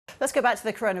Let's go back to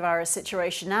the coronavirus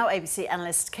situation now. ABC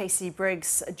analyst Casey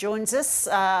Briggs joins us.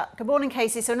 Good morning,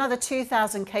 Casey. So another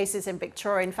 2,000 cases in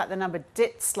Victoria. In fact, the number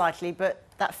dipped slightly, but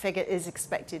that figure is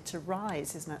expected to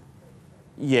rise, isn't it?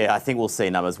 Yeah, I think we'll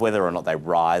see numbers, whether or not they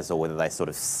rise or whether they sort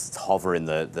of hover in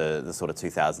the sort of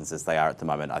 2000s as they are at the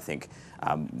moment. I think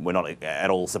we're not at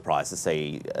all surprised to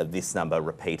see this number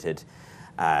repeated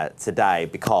today,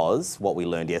 because what we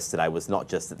learned yesterday was not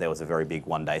just that there was a very big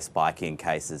one-day spike in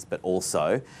cases, but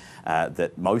also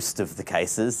that most of the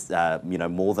cases,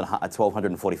 more than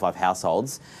 1,245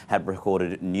 households had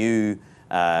recorded new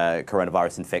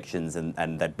coronavirus infections,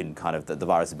 and they'd been the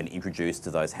virus had been introduced to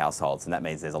those households, and that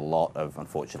means there's a lot of,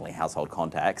 unfortunately, household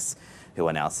contacts who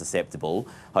are now susceptible.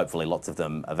 Hopefully lots of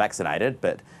them are vaccinated,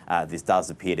 but this does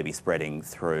appear to be spreading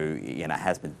through,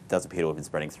 does appear to have been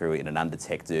spreading through in an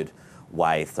undetected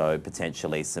way, so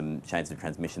potentially some chains of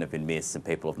transmission have been missed, and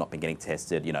people have not been getting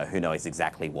tested. Who knows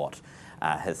exactly what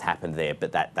has happened there,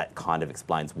 but that kind of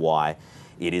explains why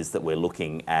it is that we're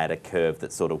looking at a curve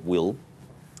that sort of will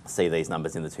see these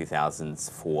numbers in the 2000s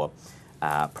for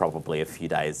probably a few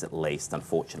days at least,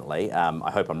 unfortunately.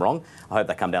 I hope I'm wrong. I hope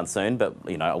they come down soon, but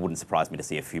it wouldn't surprise me to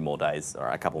see a few more days, or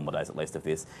a couple more days at least, of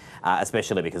this,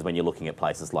 especially because when you're looking at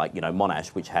places like Monash,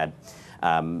 which had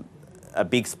a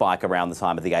big spike around the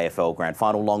time of the AFL Grand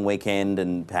Final long weekend,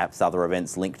 and perhaps other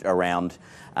events linked around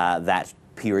that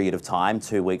period of time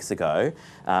 2 weeks ago.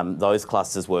 Those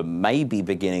clusters were maybe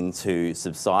beginning to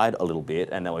subside a little bit,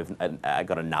 and then we've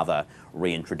got another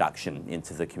reintroduction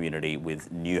into the community with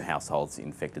new households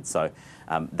infected. So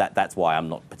that's why I'm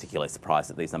not particularly surprised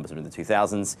that these numbers are in the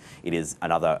 2000s. It is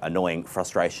another annoying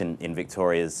frustration in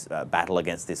Victoria's battle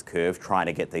against this curve, trying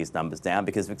to get these numbers down,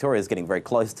 because Victoria is getting very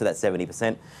close to that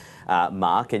 70%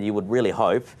 mark, and you would really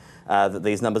hope that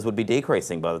these numbers would be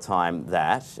decreasing by the time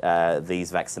that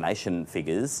these vaccination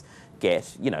figures get,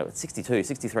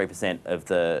 63% of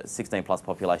the 16 plus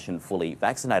population fully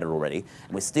vaccinated already,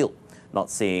 and we're still not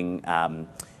seeing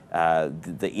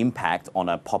the impact on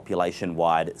a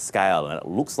population-wide scale. And it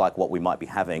looks like what we might be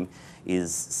having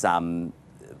is some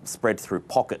spread through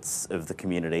pockets of the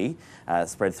community,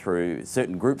 spread through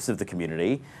certain groups of the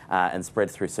community, and spread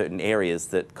through certain areas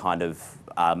that kind of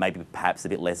maybe perhaps a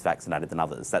bit less vaccinated than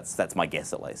others. That's my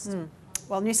guess, at least.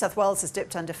 Well, New South Wales has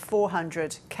dipped under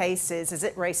 400 cases as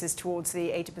it races towards the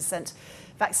 80%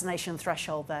 vaccination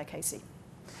threshold there, Casey.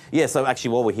 Yeah, so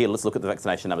actually while we're here, let's look at the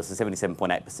vaccination numbers. So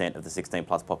 77.8% of the 16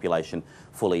 plus population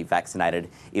fully vaccinated.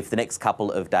 If the next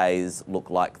couple of days look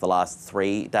like the last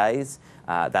 3 days,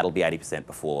 that'll be 80%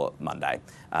 before Monday.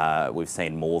 We've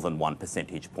seen more than 1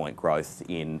 percentage point growth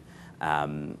in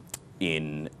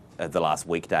the last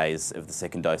weekdays of the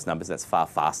second dose numbers. That's far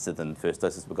faster than first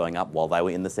doses were going up while they were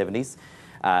in the 70s.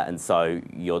 And so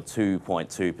you're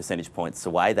 2.2 percentage points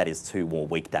away. That is 2 more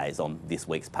weekdays on this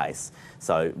week's pace.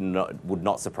 So would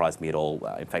not surprise me at all.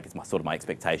 In fact, it's sort of my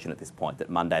expectation at this point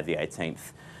that Monday the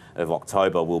 18th of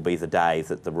October will be the day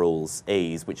that the rules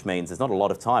ease, which means there's not a lot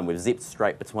of time. We've zipped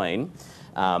straight between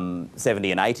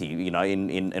 70 and 80,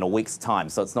 in a week's time.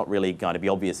 So it's not really going to be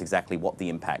obvious exactly what the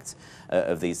impact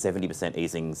of these 70%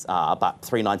 easings are. But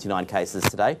 399 cases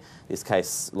today. This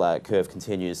case curve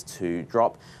continues to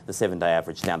drop. The 7-day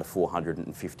average down to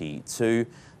 452.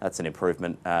 That's an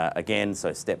improvement again.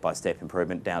 So step-by-step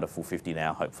improvement down to 450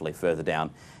 now, hopefully further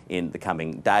down in the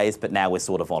coming days. But now we're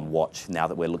sort of on watch now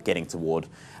that we're getting toward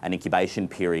an incubation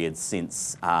period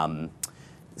since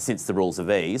the rules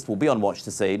have eased. We'll be on watch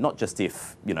to see not just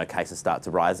if cases start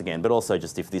to rise again, but also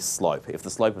just if the slope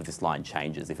of this line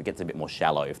changes, if it gets a bit more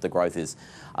shallow, if the growth is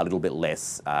a little bit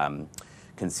less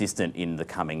consistent in the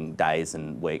coming days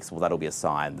and weeks. Well, that'll be a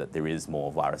sign that there is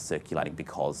more virus circulating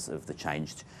because of the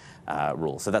changed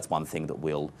rules. So that's one thing that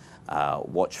we'll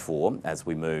watch for as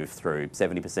we move through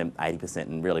 70%, 80%,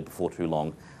 and really before too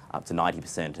long up to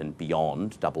 90% and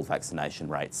beyond double vaccination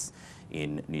rates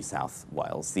in New South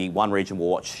Wales. The one region we'll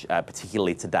watch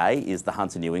particularly today is the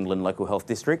Hunter New England Local Health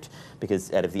District,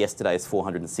 because out of yesterday's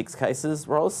 406 cases,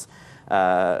 Ross,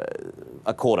 more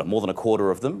than a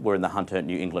quarter of them were in the Hunter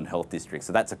New England Health District.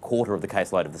 So that's a quarter of the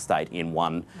caseload of the state in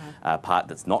one part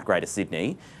that's not Greater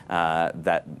Sydney.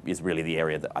 That is really the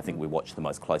area that I think we watch the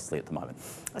most closely at the moment.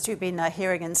 As we've been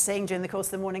hearing and seeing during the course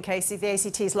of the morning, Casey, the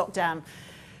ACT's lockdown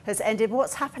has ended.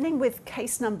 What's happening with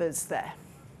case numbers there?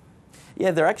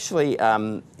 Yeah, they're actually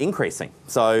increasing.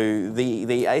 So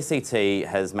the ACT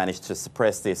has managed to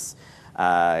suppress this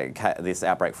this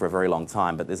outbreak for a very long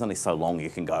time, but there's only so long you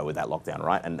can go with that lockdown,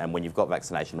 right? And when you've got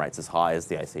vaccination rates as high as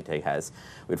the ACT has,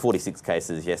 we had 46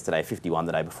 cases yesterday, 51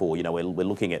 the day before. You know, we're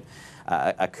looking at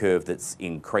a curve that's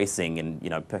increasing, and, you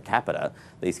know, per capita,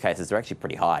 these cases are actually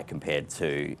pretty high compared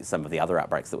to some of the other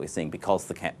outbreaks that we're seeing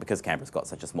because Canberra's got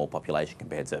such a small population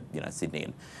compared to, you know,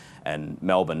 Sydney and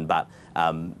Melbourne. But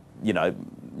you know,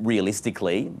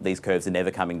 realistically, these curves are never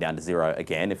coming down to zero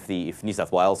again. If New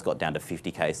South Wales got down to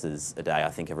 50 cases a day, I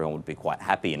think everyone would be quite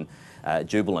happy and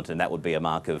jubilant, and that would be a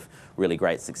mark of really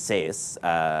great success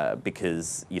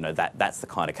because, you know, that's the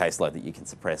kind of caseload that you can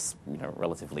suppress, you know,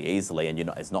 relatively easily, and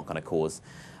it's not going to cause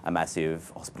a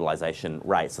massive hospitalisation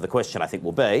rate. So the question, I think,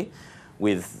 will be,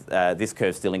 with this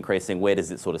curve still increasing, where does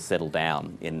it sort of settle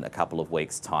down in a couple of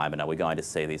weeks' time? And are we going to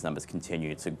see these numbers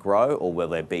continue to grow, or will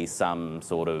there be some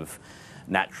sort of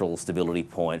natural stability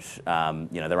point?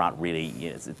 You know, there aren't really, you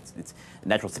know, it's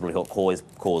natural stability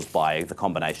caused by the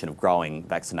combination of growing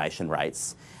vaccination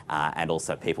rates and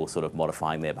also people sort of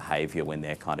modifying their behaviour when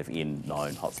they're kind of in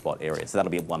known hotspot areas. So that'll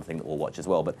be one thing that we'll watch as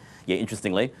well. But yeah,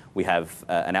 interestingly, we have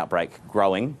an outbreak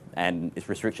growing and its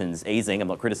restrictions easing. I'm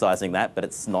not criticising that, but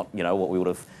it's not, you know, what we would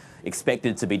have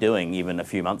expected to be doing even a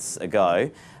few months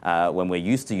ago when we're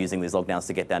used to using these lockdowns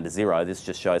to get down to zero. This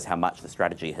just shows how much the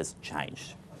strategy has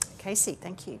changed. Casey,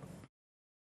 thank you.